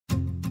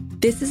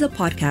This is a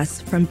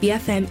podcast from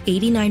BFM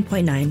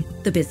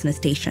 89.9, the business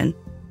station.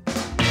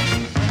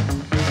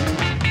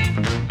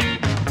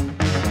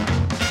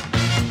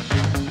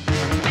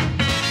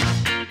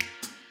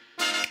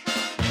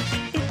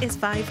 It is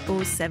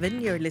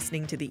 5:07. You're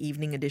listening to the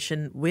evening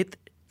edition with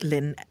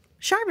Lynn,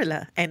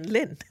 Sharmila and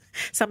Lynn.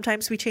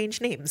 Sometimes we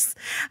change names.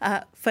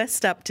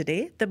 First up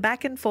today, the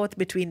back and forth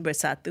between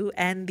Bersatu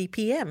and the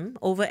PM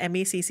over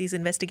MACC's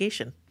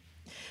investigation.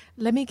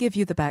 Let me give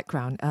you the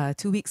background.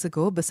 2 weeks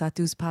ago,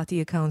 Bersatu's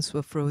party accounts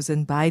were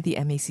frozen by the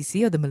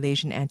MACC, or the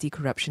Malaysian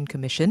Anti-Corruption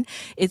Commission.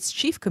 Its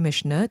chief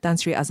commissioner, Tan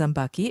Sri Azam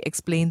Baki,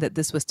 explained that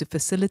this was to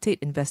facilitate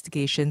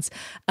investigations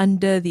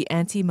under the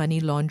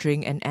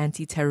Anti-Money-Laundering and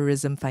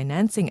Anti-Terrorism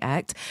Financing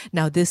Act.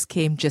 Now, this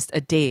came just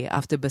a day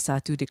after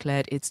Bersatu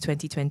declared its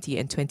 2020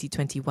 and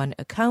 2021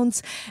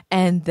 accounts,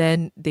 and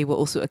then they were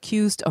also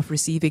accused of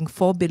receiving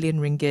 4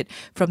 billion ringgit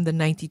from the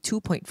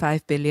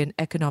 92.5 billion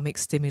Economic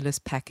Stimulus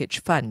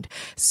Package Fund.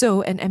 So,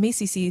 an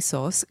MACC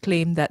source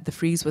claimed that the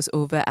freeze was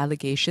over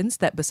allegations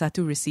that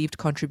Bersatu received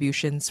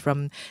contributions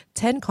from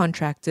 10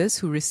 contractors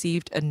who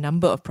received a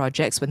number of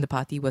projects when the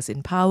party was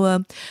in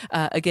power.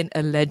 Again,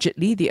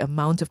 allegedly, the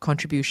amount of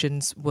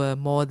contributions were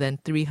more than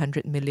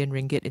 300 million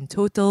ringgit in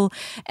total.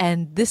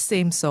 And this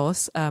same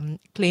source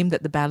claimed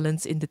that the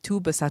balance in the two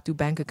Bersatu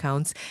bank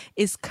accounts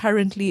is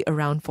currently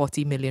around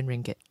 40 million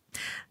ringgit.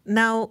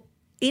 Now,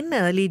 in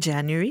early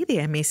January, the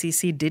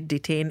MACC did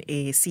detain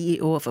a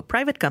CEO of a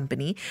private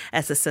company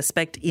as a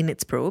suspect in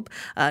its probe.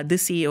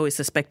 This CEO is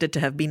suspected to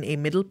have been a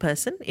middle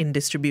person in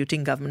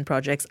distributing government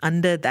projects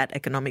under that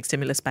economic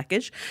stimulus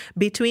package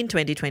between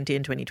 2020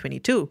 and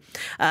 2022.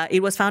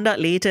 It was found out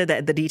later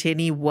that the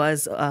detainee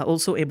was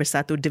also a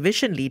Bersatu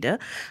division leader.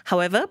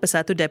 However,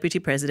 Bersatu Deputy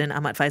President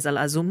Ahmad Faisal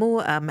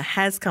Azumu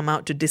has come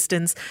out to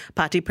distance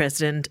Party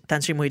President Tan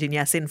Sri Muhyiddin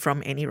Yassin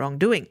from any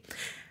wrongdoing.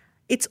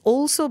 It's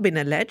also been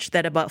alleged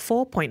that about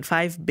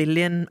 4.5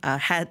 billion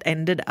had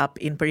ended up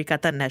in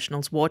Perikatan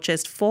National's war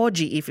chest for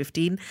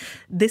GE15.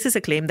 This is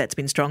a claim that's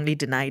been strongly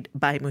denied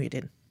by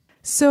Muhyiddin.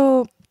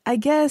 So I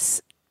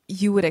guess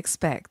you would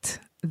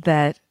expect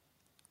that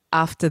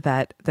after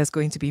that, there's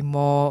going to be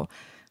more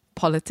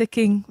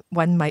politicking,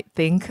 one might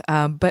think,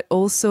 but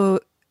also,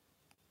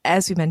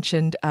 as we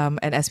mentioned,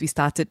 and as we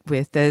started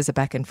with, there's a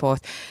back and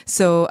forth.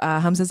 So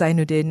Hamzah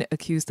Zainuddin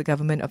accused the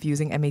government of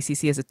using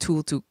MACC as a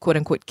tool to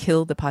quote-unquote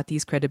kill the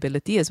party's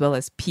credibility, as well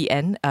as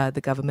PN,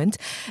 the government.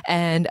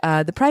 And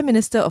the Prime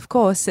Minister, of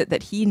course, said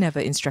that he never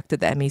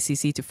instructed the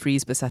MACC to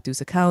freeze Bersatu's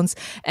accounts,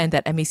 and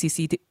that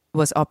MACC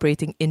was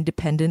operating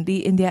independently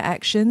in their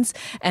actions,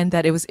 and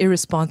that it was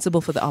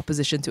irresponsible for the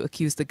opposition to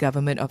accuse the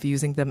government of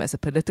using them as a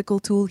political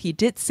tool. He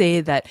did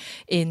say that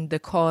in the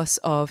course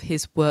of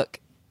his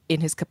work in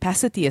his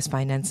capacity as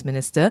finance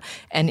minister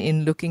and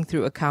in looking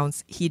through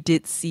accounts, he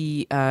did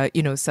see,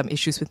 some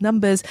issues with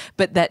numbers,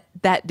 but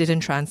that didn't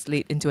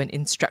translate into an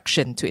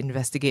instruction to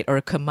investigate or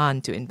a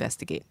command to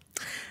investigate.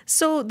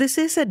 So this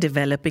is a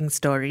developing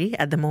story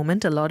at the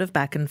moment, a lot of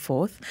back and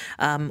forth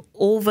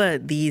over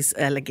these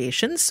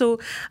allegations. So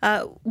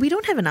we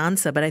don't have an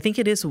answer, but I think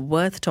it is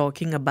worth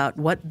talking about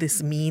what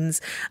this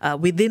means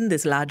within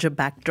this larger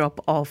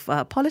backdrop of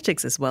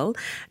politics as well.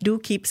 Do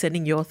keep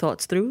sending your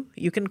thoughts through.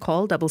 You can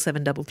call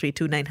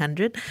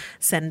 77332900,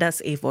 send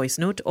us a voice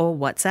note or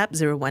WhatsApp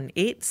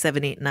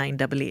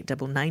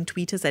 018-789-8899,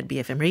 tweet us at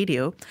BFM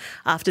Radio.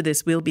 After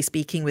this, we'll be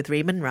speaking with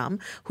Raymond Ram,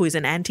 who is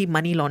an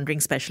anti-money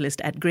laundering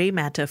specialist at Grey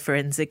Matter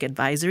Forensic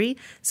Advisory.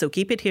 So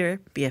keep it here,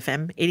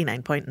 BFM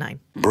 89.9.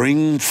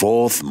 Bring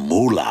forth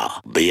Moolah,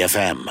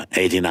 BFM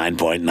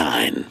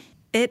 89.9.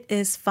 It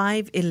is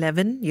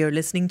 5:11. You're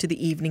listening to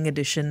the evening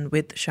edition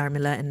with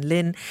Sharmila and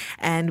Lynn,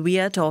 and we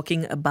are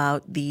talking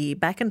about the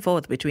back and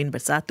forth between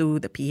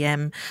Bersatu, the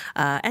PM,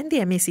 and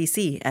the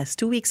MACC. As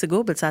 2 weeks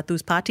ago,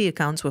 Bersatu's party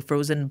accounts were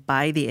frozen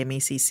by the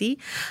MACC.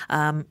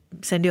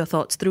 Send your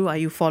thoughts through. Are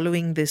you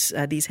following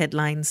these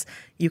headlines?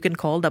 You can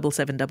call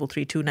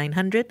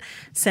 77332900,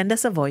 send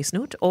us a voice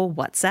note or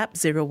WhatsApp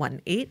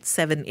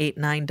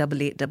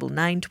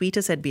 018-789-8899, tweet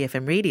us at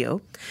BFM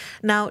Radio.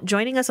 Now,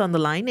 joining us on the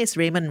line is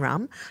Raymond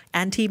Ram,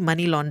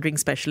 anti-money laundering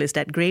specialist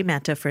at Grey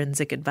Matter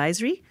Forensic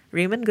Advisory.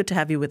 Raymond, good to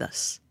have you with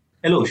us.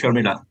 Hello,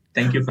 Sharmila.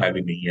 Thank you for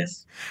having me.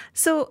 Yes.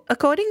 So,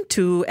 according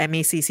to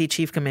MACC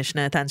Chief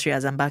Commissioner Tan Sri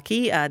Azam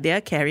Baki, they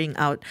are carrying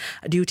out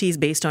duties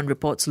based on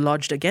reports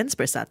lodged against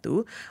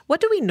Bersatu.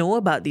 What do we know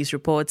about these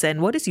reports,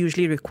 and what is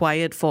usually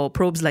required for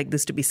probes like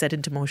this to be set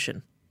into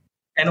motion?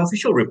 An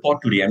official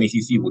report to the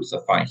MACC would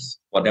suffice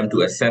for them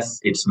to assess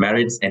its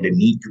merits and the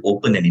need to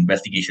open an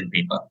investigation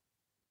paper.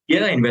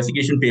 Here, an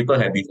investigation paper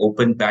had been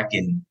opened back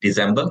in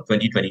December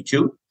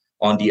 2022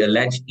 on the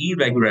alleged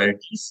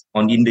irregularities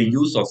in the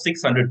use of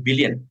 600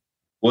 billion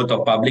worth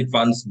of public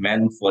funds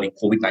meant for the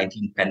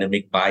COVID-19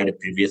 pandemic by the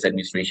previous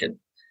administration.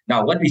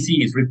 Now, what we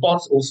see is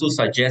reports also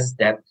suggest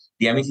that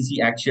the MACC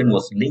action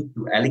was linked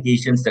to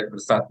allegations that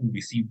Bersatu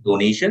received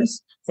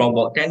donations from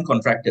about 10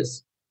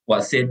 contractors who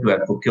are said to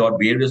have procured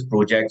various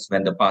projects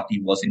when the party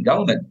was in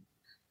government.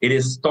 It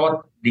is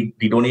thought the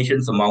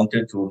donations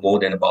amounted to more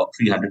than about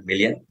 300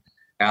 million.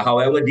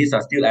 However, these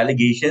are still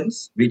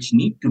allegations which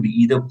need to be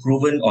either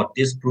proven or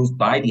disproved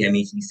by the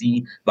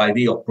MACC by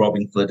way of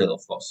probing further,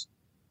 of course.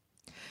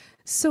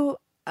 So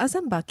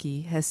Azam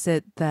Baki has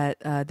said that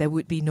there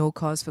would be no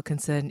cause for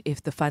concern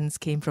if the funds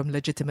came from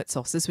legitimate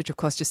sources, which of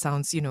course just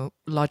sounds,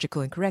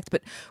 logical and correct.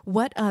 But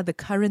what are the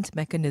current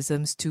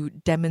mechanisms to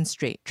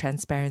demonstrate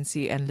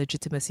transparency and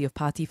legitimacy of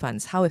party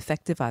funds? How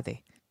effective are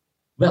they?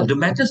 Well, the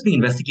matters being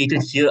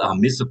investigated here are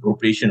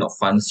misappropriation of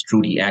funds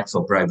through the acts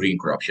of bribery and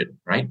corruption,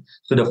 right?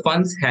 So the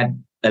funds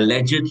had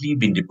allegedly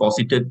been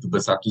deposited to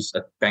Bersatu's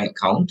bank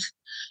account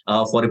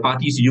for the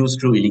party's use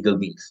through illegal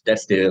means.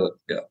 That's the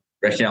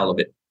rationale of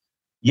it.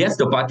 Yes,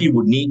 the party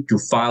would need to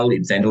file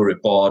its annual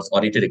reports,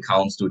 audited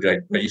accounts to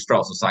the Registrar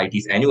of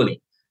Societies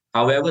annually.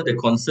 However, the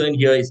concern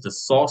here is the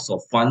source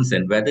of funds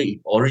and whether it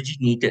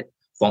originated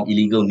from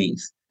illegal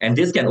means. And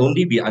this can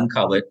only be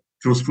uncovered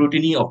through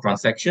scrutiny of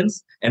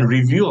transactions and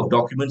review of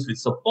documents which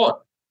support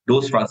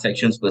those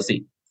transactions per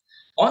se.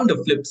 On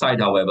the flip side,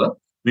 however,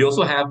 we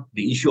also have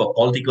the issue of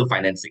political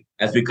financing.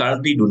 As we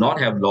currently do not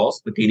have laws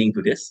pertaining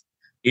to this,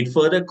 it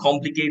further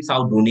complicates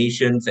how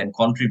donations and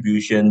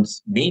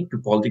contributions made to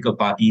political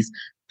parties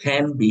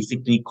can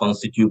basically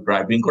constitute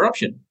bribery and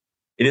corruption.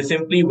 It is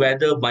simply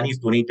whether monies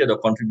donated or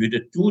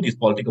contributed to these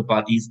political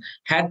parties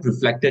had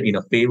reflected in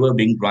a favor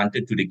being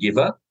granted to the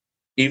giver.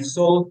 If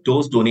so,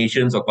 those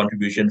donations or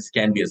contributions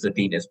can be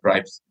ascertained as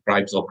bribes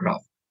or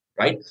graft,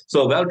 right?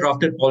 So a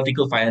well-drafted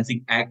political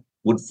financing act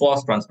would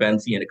force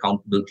transparency and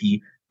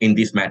accountability in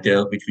this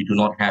matter, which we do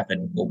not have at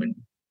the moment.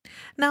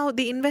 Now,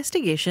 the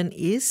investigation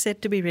is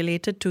said to be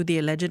related to the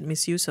alleged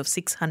misuse of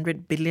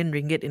 600 billion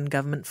ringgit in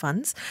government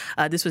funds.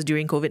 This was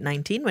during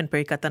COVID-19 when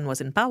Perikatan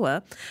was in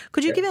power.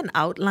 Could you give an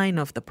outline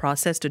of the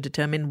process to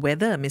determine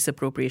whether a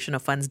misappropriation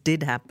of funds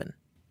did happen?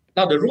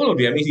 Now, the role of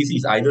the MACC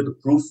is either to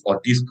prove or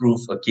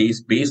disprove a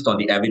case based on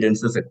the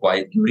evidences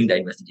acquired during the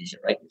investigation,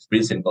 right? It's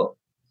pretty simple.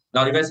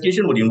 Now, the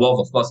investigation would involve,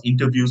 of course,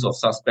 interviews of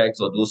suspects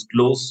or those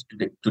close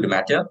to the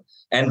matter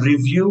and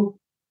review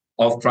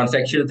of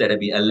transactions that have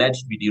been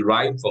alleged to be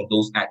derived from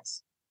those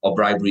acts of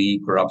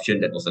bribery, corruption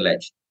that was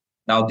alleged.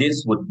 Now,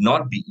 this would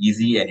not be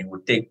easy and it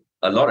would take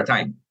a lot of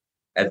time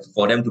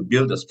for them to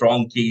build a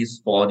strong case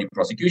for the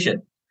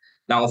prosecution.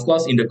 Now, of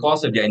course, in the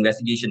course of their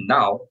investigation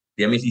now,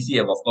 the MACC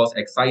have, of course,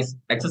 exercised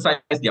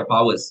their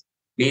powers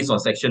based on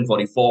Section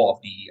 44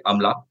 of the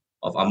AMLA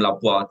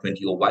PUA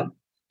 2001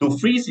 to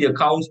freeze the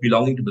accounts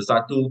belonging to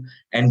Bersatu,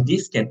 and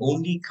this can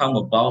only come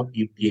about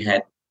if they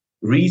had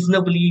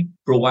reasonably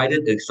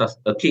provided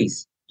a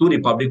case to the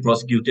public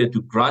prosecutor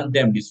to grant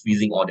them this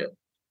freezing order.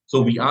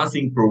 So we are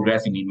seeing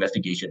progress in the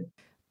investigation.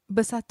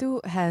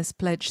 Bersatu has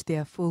pledged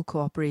their full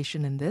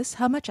cooperation in this.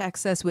 How much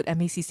access would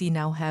MACC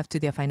now have to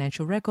their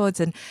financial records?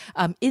 And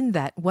in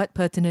that, what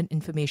pertinent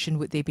information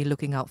would they be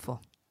looking out for?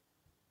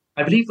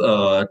 I believe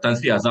Tan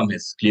Sri Azam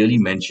has clearly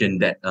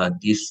mentioned that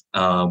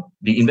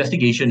the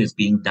investigation is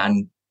being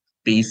done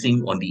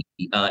basing on the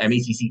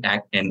MACC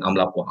Act and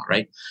AMLA PUA,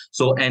 right?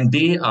 So, and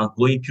they are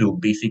going to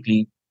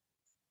basically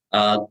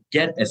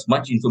get as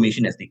much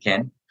information as they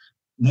can.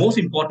 Most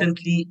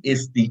importantly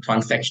is the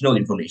transactional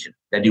information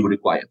that they would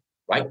require,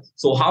 right?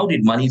 So how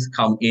did monies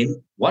come in?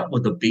 What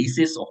was the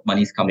basis of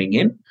monies coming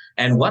in?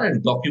 And what are the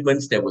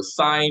documents that were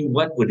signed?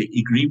 What were the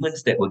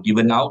agreements that were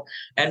given out?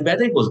 And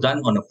whether it was done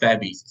on a fair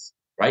basis,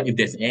 right? If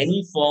there's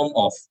any form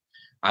of,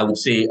 I would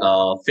say,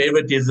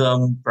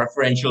 favoritism,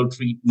 preferential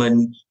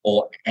treatment,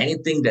 or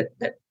anything that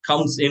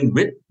comes in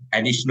with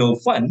additional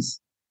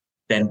funds,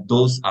 then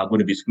those are going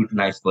to be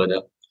scrutinized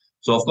further.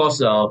 So, of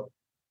course,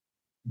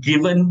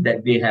 given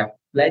that they have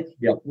pledged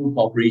their full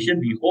cooperation,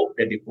 we hope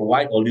that they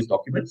provide all these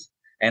documents.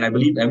 And I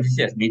believe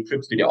MCC has made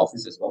trips to their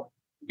office as well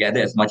to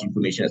gather as much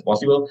information as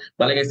possible.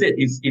 But like I said,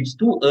 it's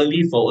too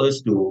early for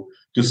us to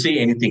say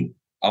anything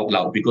out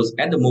loud because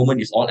at the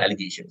moment it's all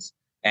allegations.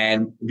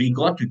 And we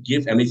got to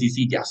give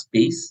MACC their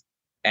space.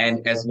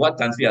 And as what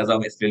Tan Sri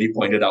Azam has clearly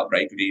pointed out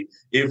right today,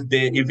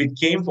 if it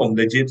came from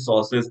legit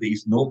sources, there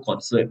is no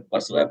concern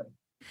whatsoever.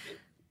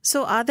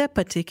 So are there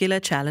particular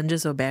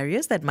challenges or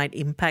barriers that might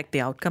impact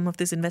the outcome of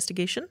this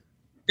investigation?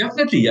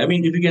 Definitely. I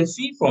mean, if you can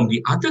see from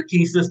the other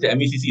cases that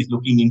MACC is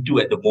looking into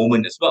at the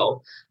moment as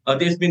well,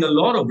 there's been a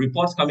lot of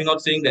reports coming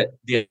out saying that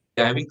they're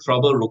having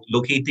trouble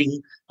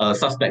locating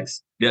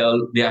suspects.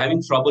 They're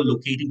having trouble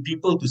locating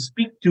people to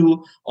speak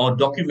to or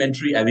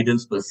documentary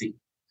evidence per se.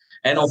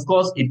 And of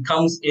course,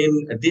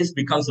 this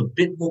becomes a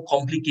bit more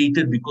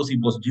complicated because it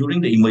was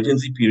during the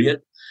emergency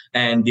period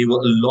and there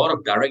were a lot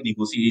of direct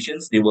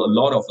negotiations. There were a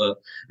lot of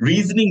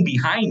reasoning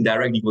behind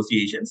direct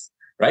negotiations.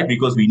 Right?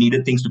 Because we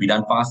needed things to be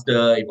done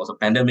faster. It was a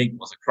pandemic, it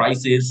was a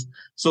crisis.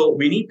 So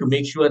we need to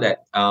make sure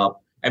that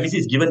MACC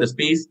is given the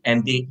space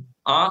and they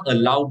are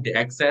allowed the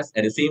access.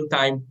 At the same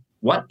time,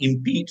 what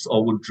impedes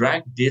or would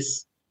drag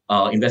this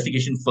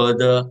investigation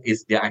further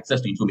is their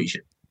access to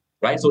information.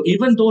 Right? So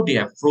even though they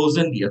have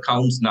frozen the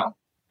accounts now,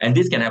 and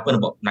this can happen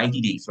about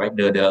 90 days, right?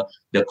 The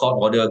court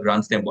order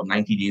grants them about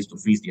 90 days to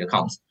freeze the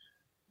accounts.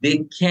 They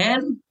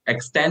can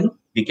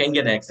get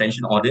an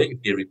extension order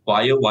if they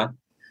require one.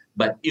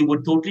 But it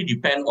would totally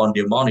depend on the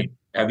amount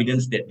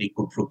evidence that they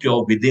could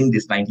procure within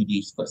this 90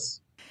 days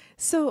first.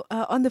 So,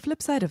 on the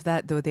flip side of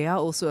that, though, they are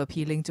also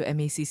appealing to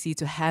MACC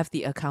to have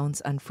the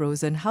accounts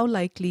unfrozen. How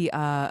likely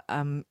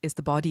is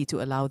the body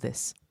to allow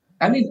this?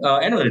 I mean,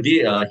 end of the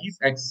day, he's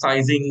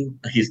exercising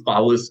his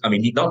powers. I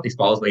mean, not his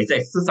powers, but he's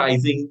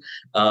exercising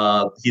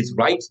his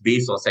rights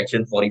based on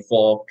Section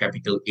 44,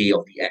 capital A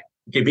of the Act.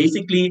 Okay,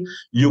 basically,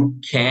 you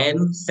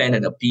can send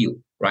an appeal,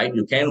 right?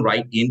 You can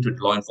write into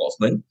law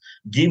enforcement,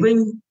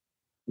 giving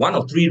one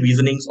of three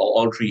reasonings or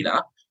all three.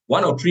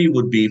 One of three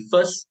would be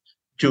first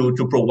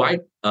to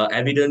provide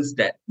evidence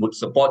that would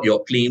support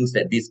your claims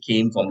that this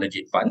came from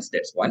legit funds.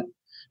 That's one.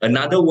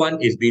 Another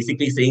one is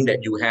basically saying that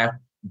you have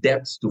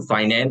debts to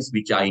finance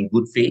which are in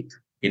good faith.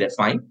 Okay, that's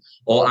fine.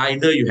 Or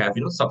either you have,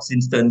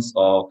 subsistence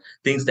or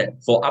things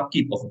that for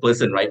upkeep of a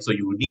person, right? So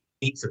you would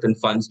need certain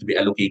funds to be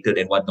allocated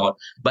and whatnot.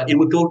 But it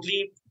would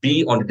totally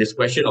be on the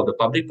discretion of the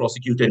public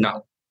prosecutor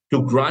now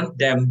to grant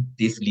them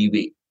this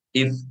leeway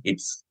if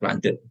it's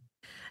granted.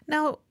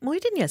 Now,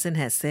 Muhyiddin Yassin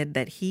has said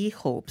that he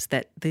hopes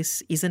that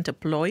this isn't a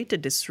ploy to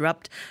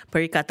disrupt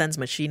Perikatan's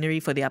machinery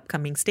for the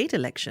upcoming state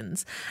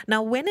elections.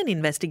 Now, when an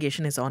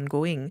investigation is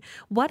ongoing,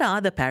 what are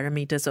the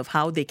parameters of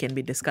how they can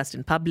be discussed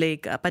in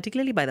public,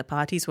 particularly by the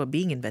parties who are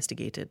being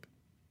investigated?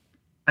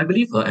 I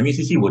believe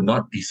MACC would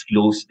not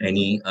disclose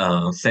any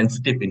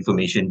sensitive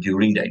information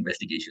during the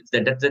investigations.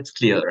 That's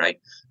clear, right?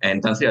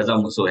 And Tan Sri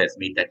Azam also has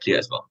made that clear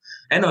as well.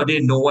 And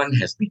nowadays, no one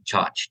has been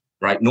charged,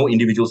 right? No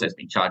individuals has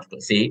been charged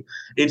per se.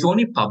 It's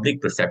only public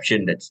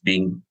perception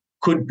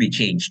could be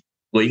changed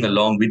going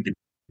along with the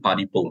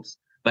party polls.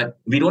 But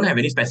we don't have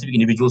any specific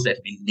individuals that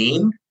have been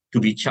named to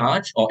be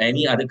charged or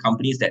any other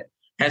companies that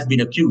has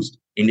been accused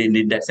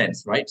in that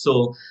sense, right?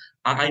 So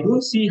I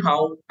don't see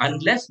how,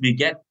 unless we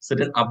get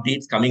certain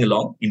updates coming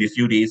along in these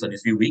few days or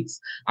these few weeks,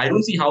 I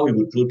don't see how it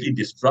would totally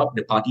disrupt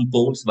the party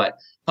polls. But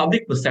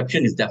public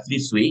perception is definitely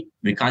swayed.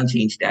 We can't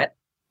change that.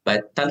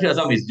 But Tan Sri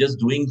Azam is just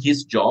doing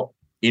his job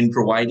in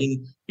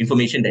providing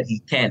information that he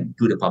can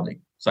to the public.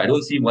 So I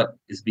don't see what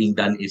is being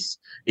done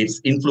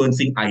it's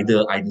influencing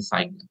either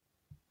side.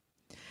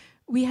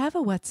 We have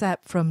a WhatsApp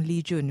from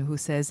Lee Jun who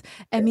says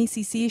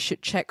MACC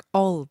should check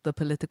all the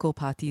political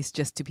parties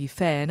just to be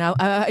fair. Now,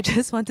 I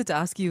just wanted to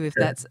ask you if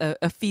that's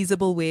a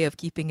feasible way of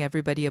keeping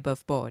everybody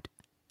above board.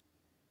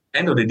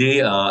 End of the day,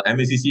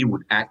 MACC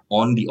would act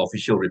on the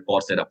official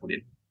reports that are put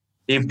in.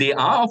 If there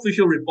are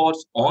official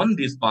reports on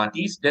these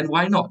parties, then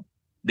why not?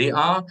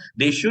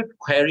 They should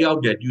carry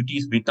out their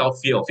duties without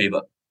fear or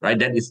favor, right?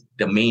 That is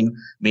the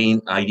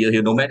main idea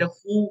here. No matter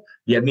who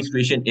the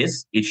administration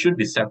is, it should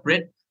be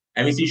separate.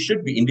 MACC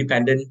should be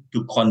independent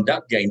to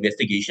conduct their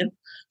investigation.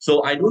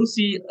 So I don't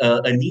see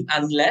a need,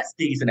 unless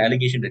there is an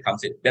allegation that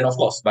comes in. Then, of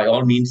course, by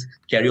all means,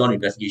 carry on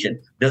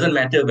investigation. Doesn't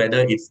matter whether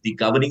it's the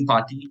governing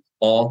party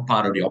or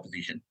part of the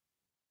opposition.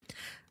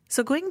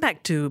 So going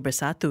back to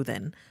Bersatu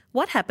then,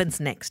 what happens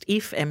next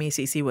if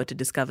MACC were to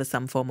discover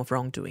some form of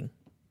wrongdoing?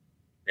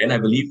 Then I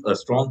believe a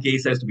strong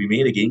case has to be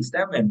made against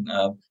them, and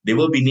there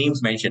will be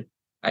names mentioned,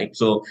 right?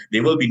 So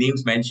there will be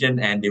names mentioned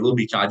and there will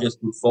be charges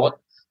put forth.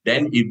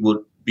 Then it would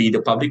be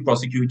the public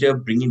prosecutor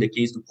bringing the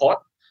case to court,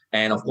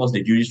 and of course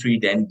the judiciary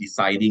then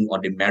deciding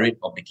on the merit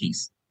of the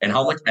case and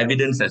how much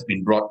evidence has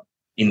been brought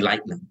in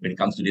light when it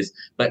comes to this.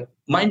 But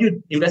mind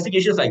you,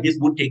 investigations like this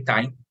would take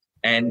time,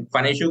 and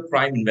financial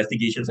crime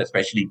investigations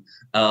especially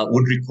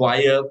would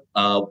require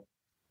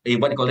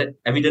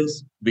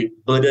evidence with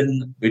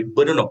burden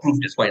of proof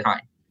is quite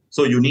high.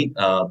 So you need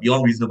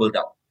beyond reasonable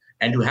doubt.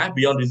 And to have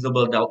beyond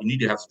reasonable doubt, you need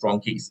to have strong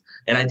case.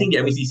 And I think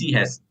the MACC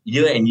has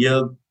year and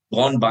year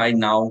gone by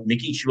now,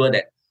 making sure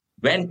that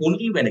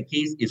only when a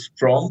case is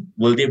strong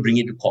will they bring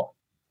it to court,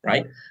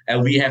 right?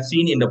 And we have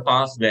seen in the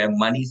past where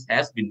monies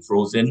has been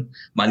frozen,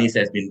 monies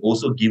has been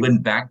also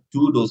given back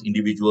to those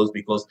individuals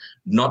because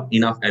not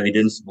enough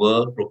evidence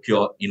were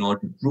procured in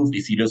order to prove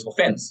the serious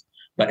offense.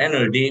 But at the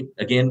end of the day,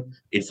 again,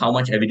 it's how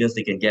much evidence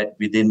they can get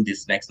within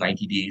this next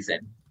 90 days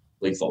and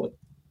going forward.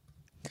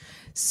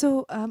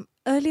 So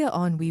earlier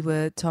on, we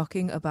were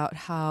talking about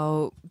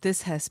how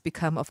this has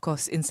become, of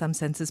course, in some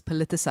senses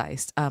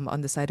politicized. On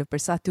the side of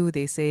Bersatu,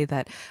 they say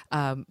that,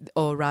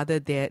 or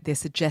rather they're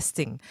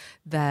suggesting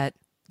that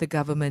the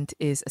government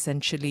is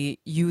essentially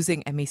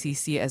using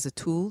MACC as a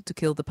tool to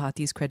kill the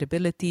party's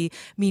credibility.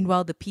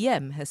 Meanwhile, the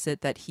PM has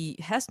said that he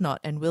has not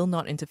and will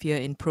not interfere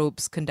in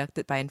probes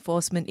conducted by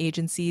enforcement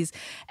agencies.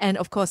 And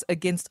of course,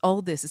 against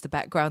all this is the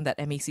background that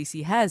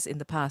MACC has in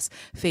the past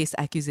faced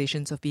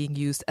accusations of being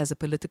used as a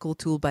political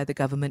tool by the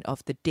government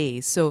of the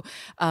day. So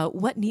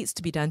what needs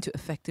to be done to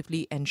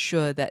effectively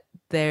ensure that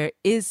there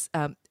is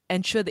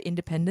ensure the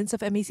independence of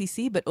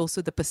MACC, but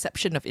also the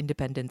perception of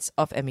independence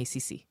of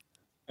MACC?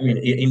 I mean,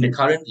 in the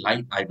current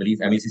light, I believe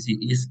MACC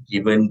is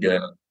given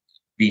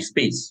the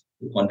space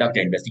to conduct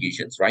their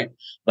investigations, right?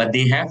 But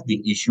there have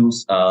been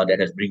issues that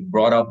has been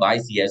brought up by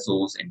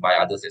CSOs and by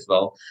others as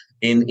well.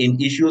 In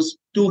issues,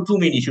 two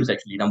main issues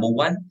actually. Number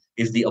one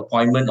is the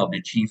appointment of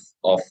the chief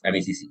of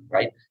MACC,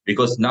 right?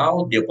 Because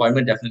now the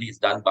appointment definitely is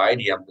done by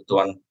the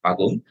Tuan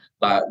Agong,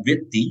 but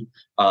with the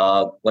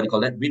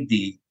with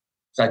the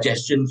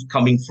suggestions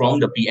coming from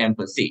the PM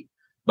per se.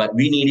 but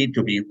we need it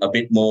to be a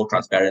bit more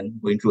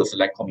transparent, going through a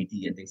select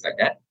committee and things like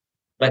that.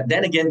 But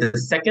then again, the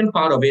second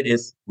part of it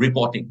is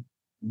reporting.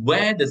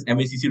 Where does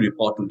MACC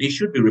report to? They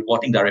should be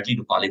reporting directly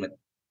to Parliament,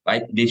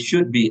 right? They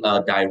should be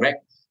a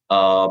direct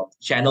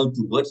channel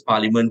towards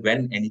Parliament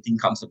when anything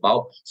comes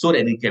about, so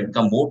that it can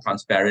become more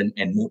transparent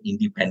and more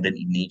independent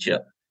in nature.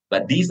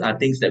 But these are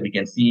things that we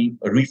can see,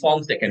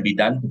 reforms that can be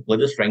done to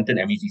further strengthen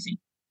MACC in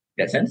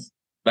that sense.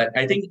 But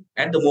I think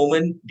at the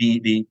moment,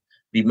 the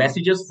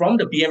messages from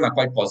the PM are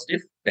quite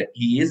positive, that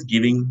he is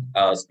giving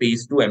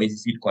space to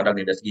MACC to conduct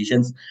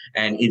investigations.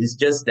 And it is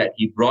just that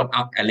he brought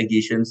up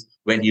allegations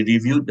when he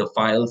reviewed the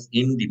files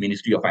in the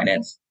Ministry of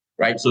Finance,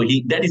 right? So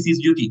that is his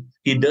duty.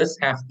 He does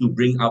have to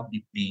bring up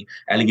the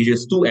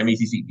allegations to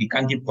MACC. He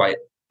can't keep quiet.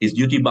 He's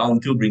duty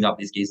bound to bring up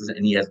these cases,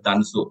 and he has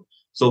done so.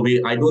 So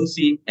I don't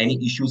see any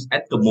issues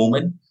at the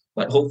moment,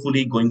 but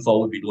hopefully going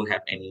forward, we don't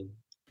have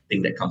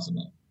anything that comes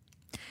about.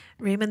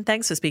 Raymond,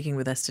 thanks for speaking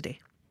with us today.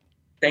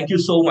 Thank you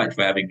so much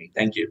for having me.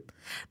 Thank you.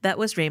 That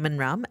was Raymond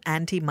Ram,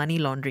 anti-money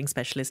laundering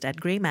specialist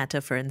at Grey Matter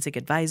Forensic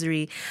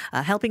Advisory,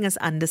 helping us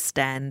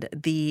understand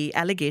the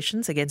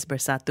allegations against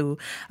Bersatu,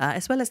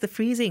 as well as the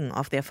freezing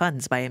of their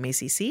funds by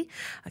MACC.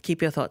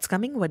 Keep your thoughts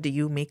coming. What do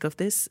you make of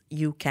this?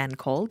 You can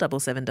call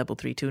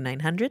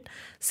 77332900,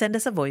 send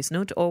us a voice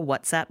note or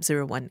WhatsApp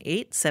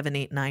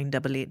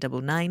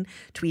 018-789-8899,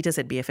 tweet us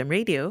at BFM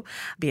Radio,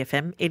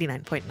 BFM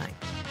 89.9.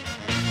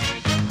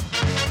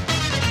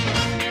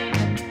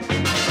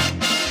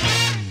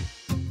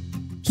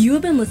 You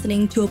have been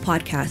listening to a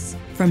podcast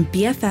from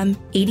BFM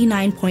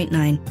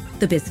 89.9,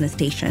 the business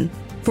station.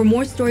 For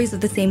more stories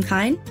of the same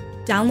kind,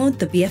 download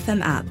the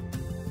BFM app.